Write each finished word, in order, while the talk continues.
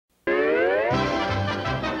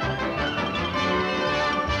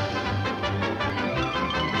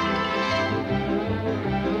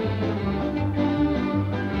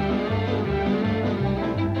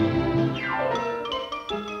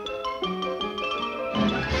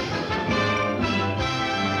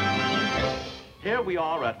here we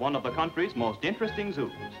are at one of the country's most interesting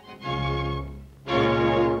zoos.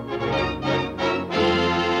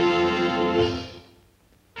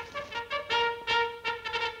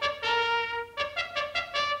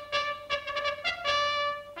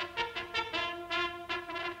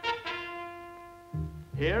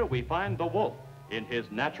 Here we find the wolf in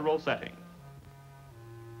his natural setting.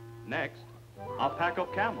 Next, a pack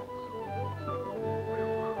of camels.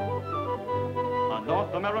 A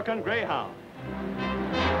North American greyhound.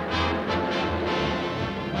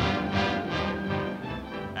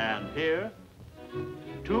 And here,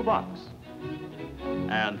 2 bucks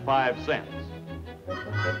and 5 cents.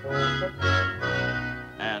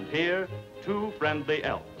 And here, 2 friendly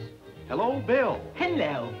elves. Hello, Bill.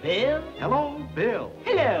 Hello, Bill. Hello, Bill.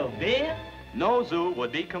 Hello, Bill. No zoo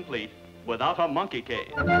would be complete without a monkey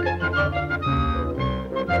cage.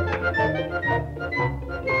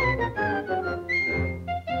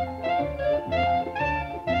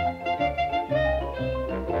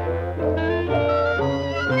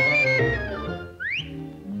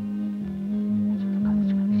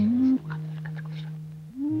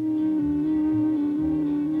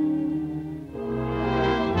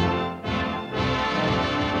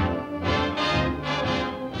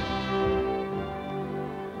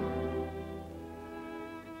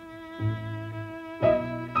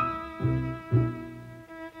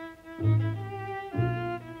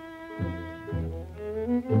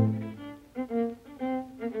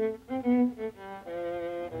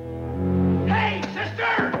 Hey,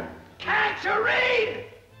 sister! Can't you read?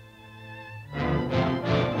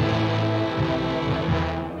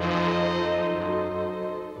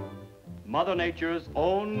 Mother Nature's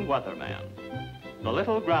own weatherman, the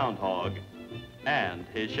little groundhog, and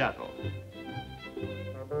his shadow.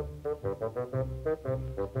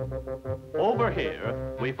 Over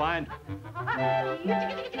here, we find...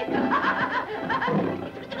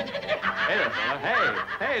 Hey there, fella.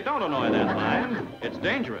 Hey, don't annoy that line. It's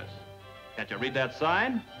dangerous. Can't you read that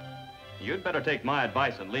sign? You'd better take my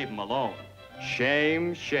advice and leave him alone.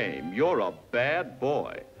 Shame, shame. You're a bad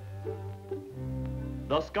boy.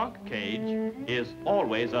 The skunk cage is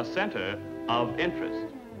always a center of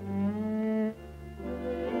interest.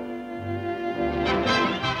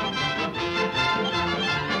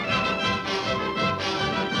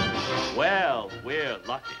 Well, we're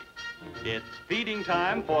lucky. It's feeding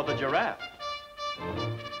time for the giraffe.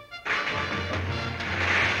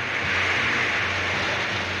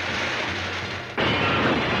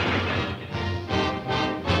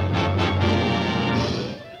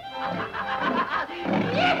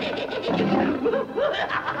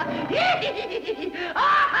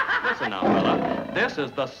 Listen now, fella. This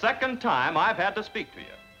is the second time I've had to speak to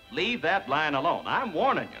you. Leave that line alone. I'm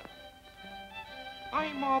warning you.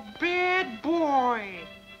 I'm a bad boy.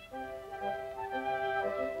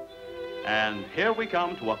 And here we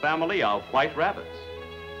come to a family of white rabbits.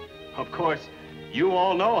 Of course, you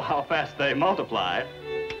all know how fast they multiply.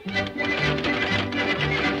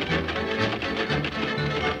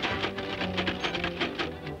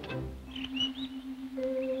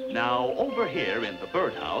 Now, over here in the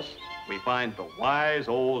birdhouse, we find the wise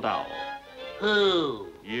old owl. Who?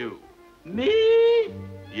 You. Me?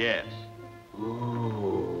 Yes.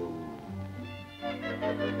 Ooh.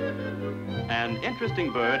 An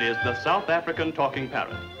interesting bird is the South African talking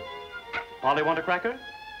parrot. Polly, want a cracker?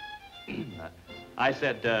 I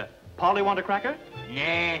said, Polly, want a cracker?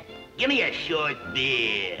 Nah, give me a short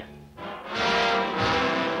beer.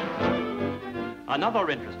 Another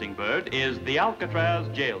interesting bird is the Alcatraz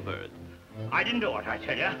jailbird. I didn't do it, I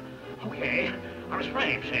tell you. Okay, I was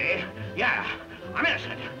framed, see? Yeah, I'm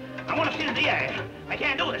innocent. I want to see the DA. They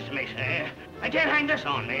can't do this to me, see? They can't hang this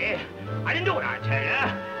on me. I didn't do it, I tell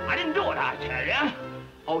you. I didn't do it, I tell you.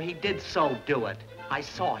 Oh, he did so do it. I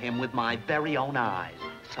saw him with my very own eyes.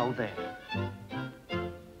 So there.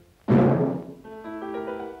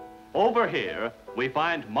 Over here, we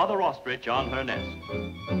find Mother Ostrich on her nest.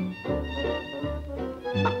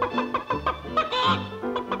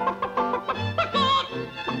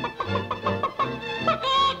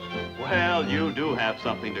 Well, you do have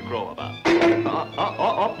something to crow about.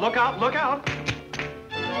 Look out, look out.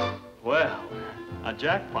 Well, a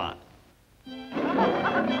jackpot.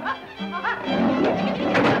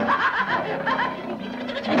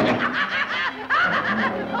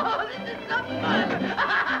 Oh, this is so fun.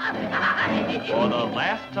 For the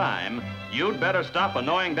last time, you'd better stop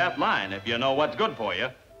annoying that line if you know what's good for you.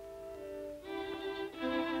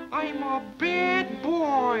 I'm a bad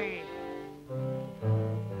boy.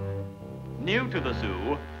 New to the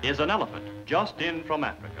zoo is an elephant just in from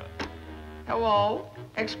Africa. Hello?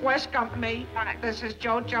 Express Company. This is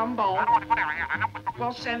Joe Jumbo.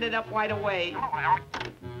 We'll send it up right away.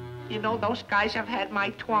 You know, those guys have had my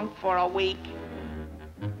trunk for a week.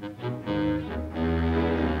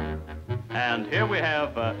 And here we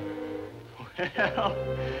have, well,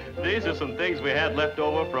 these are some things we had left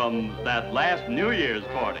over from that last New Year's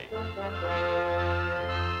party.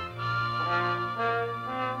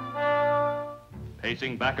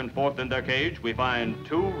 Pacing back and forth in their cage, we find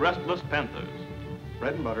two restless panthers.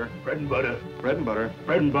 Bread and butter. Bread and butter. Bread and butter.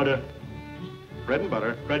 Bread and butter. Bread and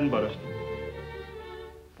butter. Bread and butter.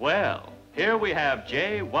 Well, here we have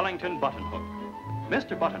J. Wellington Buttonhook.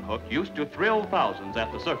 Mr. Buttonhook used to thrill thousands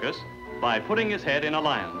at the circus by putting his head in a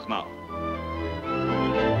lion's mouth.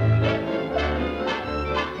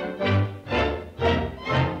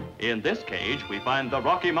 In this cage, we find the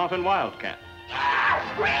Rocky Mountain Wildcat.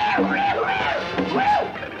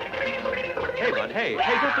 Hey, Bud, hey,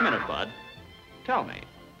 just a minute, Bud. Tell me,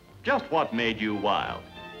 just what made you wild?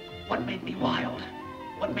 What made me wild?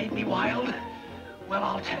 What made me wild? Well,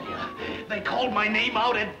 I'll tell you. They called my name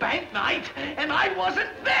out at bank night, and I wasn't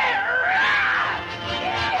there!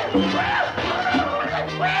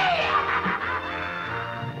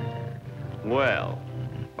 Well,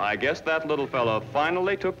 I guess that little fella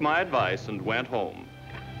finally took my advice and went home.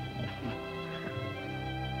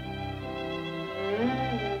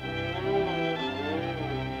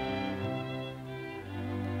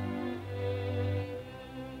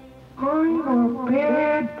 I'm a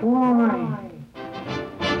bad boy.